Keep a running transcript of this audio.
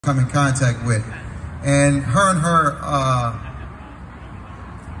come in contact with, and her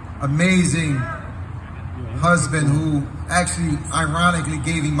amazing husband, who actually ironically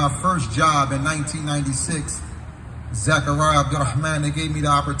gave me my first job in 1996, Zachariah Abdurrahman. They gave me the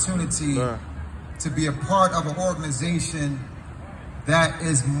opportunity to be a part of an organization that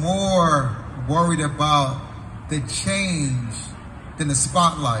is more worried about the change than the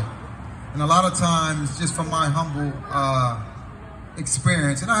spotlight. And a lot of times, just from my humble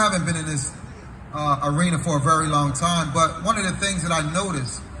experience, and I haven't been in this arena for a very long time, but one of the things that I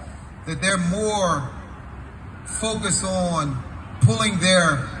noticed, that they're more focused on pulling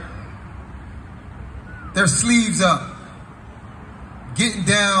their sleeves up, getting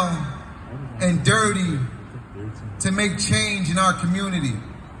down and dirty to make change in our community.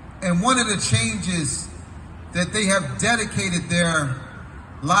 And one of the changes that they have dedicated their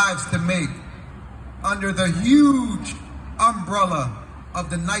lives to make under the huge umbrella of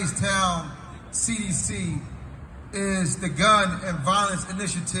the Nicetown CDC is the gun and violence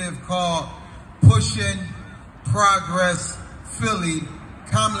initiative called Pushing Progress Philly,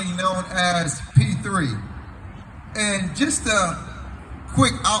 commonly known as P3. And just a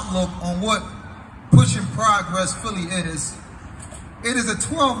quick outlook on what Pushing Progress Philly is. It is a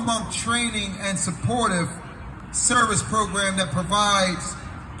 12-month training and supportive service program that provides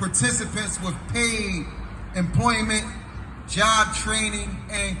participants with paid employment, job training,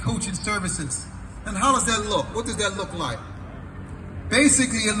 and coaching services. And how does that look? What does that look like?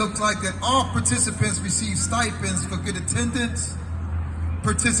 Basically, it looks like that all participants receive stipends for good attendance,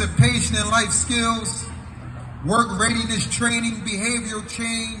 participation in life skills, work readiness training, behavioral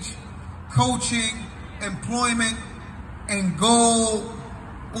change, coaching, employment, and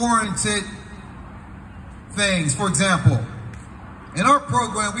goal-oriented things. For example, in our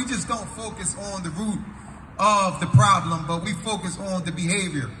program, we just don't focus on the root of the problem, but we focus on the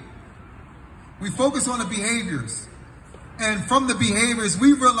behavior. We focus on the behaviors. And from the behaviors,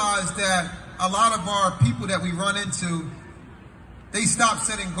 we realize that a lot of our people that we run into, they stop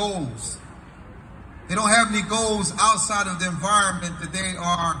setting goals. They don't have any goals outside of the environment that they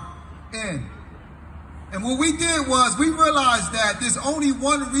are in. And what we did was we realized that there's only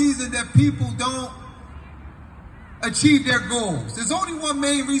one reason that people don't achieve their goals. There's only one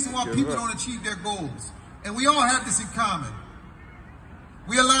main reason why people don't achieve their goals. And we all have this in common.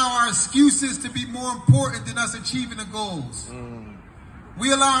 We allow our excuses to be more important than us achieving the goals.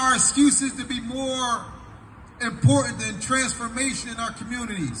 We allow our excuses to be more important than transformation in our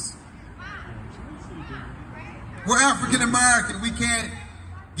communities. We're African American. We can't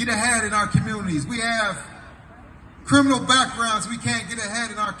get ahead in our communities. We have criminal backgrounds. We can't get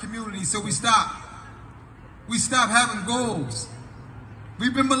ahead in our communities, so we stop. We stop having goals.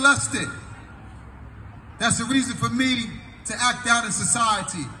 We've been molested. That's the reason for me to act out in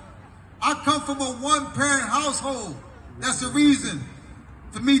society. I come from a one-parent household. That's the reason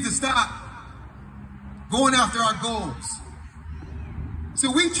for me to stop going after our goals.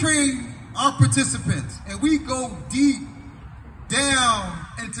 So we train our participants, and we go deep down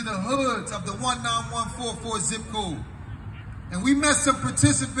into the hoods of the 19144 zip code. And we met some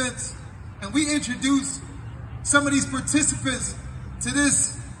participants, and we introduced some of these participants to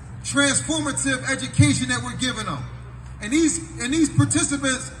this transformative education that we're giving them. And these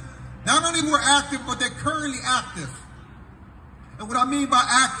participants not only were active, but they're currently active. And what I mean by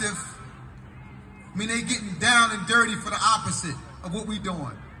active, I mean they're getting down and dirty for the opposite of what we're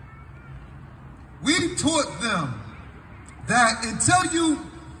doing. We taught them that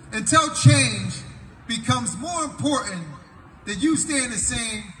until change becomes more important than you staying the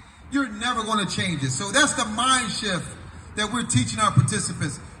same, you're never going to change it. So that's the mind shift that we're teaching our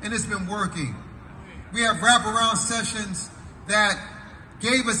participants, and it's been working. We have wraparound sessions that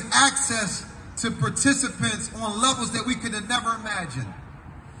gave us access to participants on levels that we could have never imagined.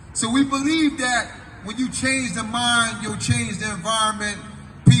 So we believe that when you change the mind, you'll change the environment.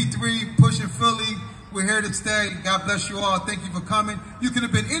 P3, Pushing Philly, we're here to stay. God bless you all. Thank you for coming. You could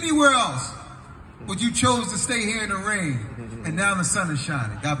have been anywhere else, but you chose to stay here in the rain, and now the sun is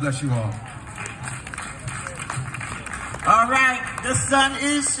shining. God bless you all. All right, the sun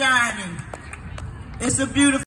is shining. It's a beautiful